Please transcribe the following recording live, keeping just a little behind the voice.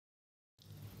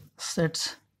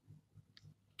Sets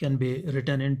can be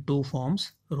written in two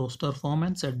forms, roster form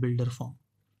and set builder form.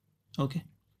 Okay.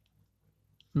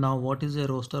 Now what is a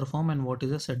roster form and what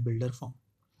is a set builder form?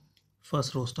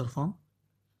 First, roster form.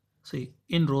 See,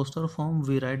 in roster form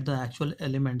we write the actual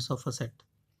elements of a set.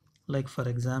 Like for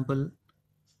example,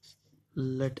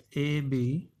 let A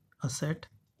be a set,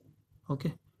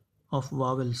 okay, of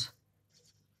vowels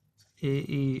A,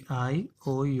 E, I,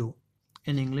 O, U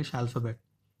in English alphabet.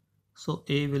 So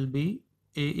A will be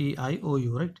A, E, I, O,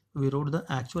 U, right? We wrote the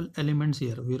actual elements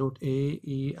here. We wrote A,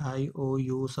 E, I, O,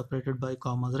 U separated by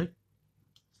commas, right?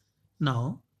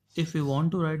 Now, if we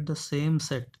want to write the same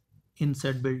set in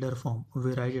set builder form,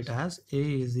 we write it as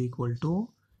A is equal to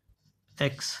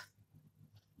X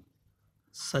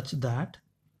such that,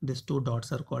 these two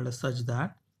dots are called as such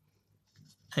that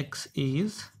X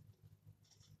is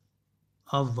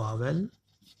a vowel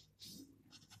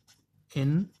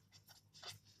in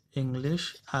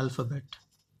English alphabet.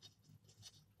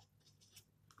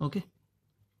 Okay.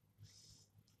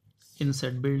 In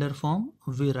set builder form,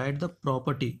 we write the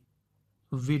property.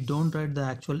 We don't write the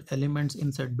actual elements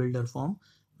in set builder form.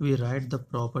 We write the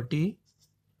property,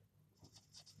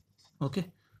 okay,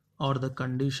 or the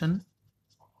condition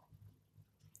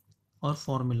or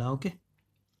formula. Okay.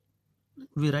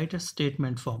 We write a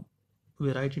statement form.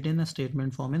 We write it in a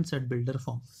statement form in set builder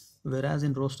form. Whereas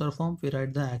in roster form, we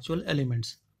write the actual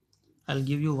elements. I'll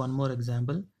give you one more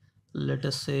example. Let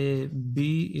us say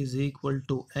B is equal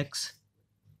to X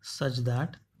such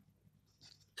that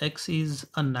X is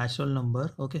a natural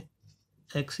number. Okay.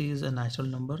 X is a natural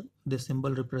number. This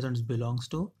symbol represents belongs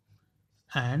to,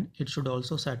 and it should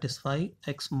also satisfy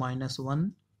X minus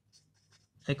 1,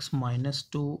 X minus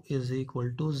 2 is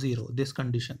equal to 0. This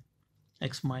condition.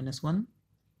 X minus 1,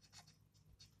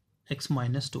 X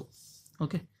minus 2.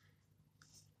 Okay.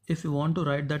 If you want to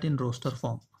write that in roster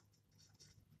form,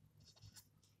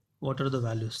 what are the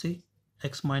values? See,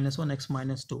 X minus 1, X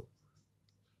minus 2.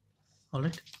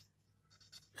 Alright.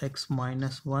 X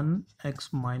minus 1, X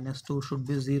minus 2 should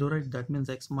be 0, right? That means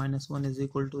X minus 1 is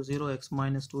equal to 0, X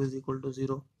minus 2 is equal to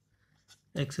 0,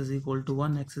 X is equal to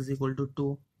 1, X is equal to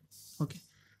 2. Okay.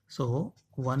 So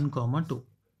 1 comma 2.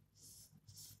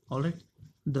 Alright.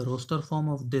 The roster form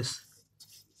of this,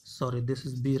 sorry, this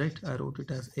is B, right? I wrote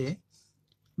it as A.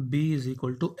 B is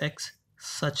equal to X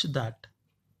such that,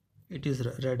 it is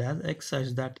read as X such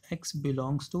that X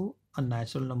belongs to a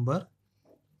natural number,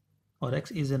 or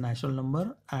X is a natural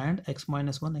number, and X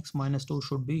minus 1, X minus 2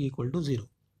 should be equal to 0.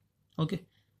 Okay.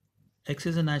 X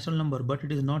is a natural number, but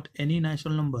it is not any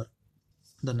natural number.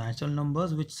 The natural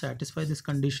numbers which satisfy this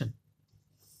condition.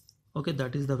 Okay,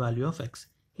 that is the value of X.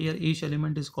 Here each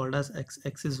element is called as X.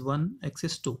 X is 1, X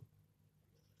is 2.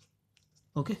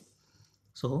 Okay.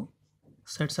 So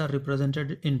sets are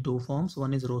represented in two forms.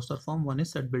 One is roster form, one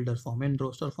is set builder form. In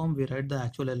roster form, we write the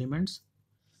actual elements.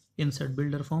 In set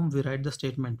builder form, we write the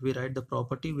statement, we write the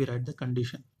property, we write the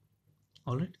condition.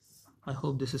 Alright. I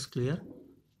hope this is clear.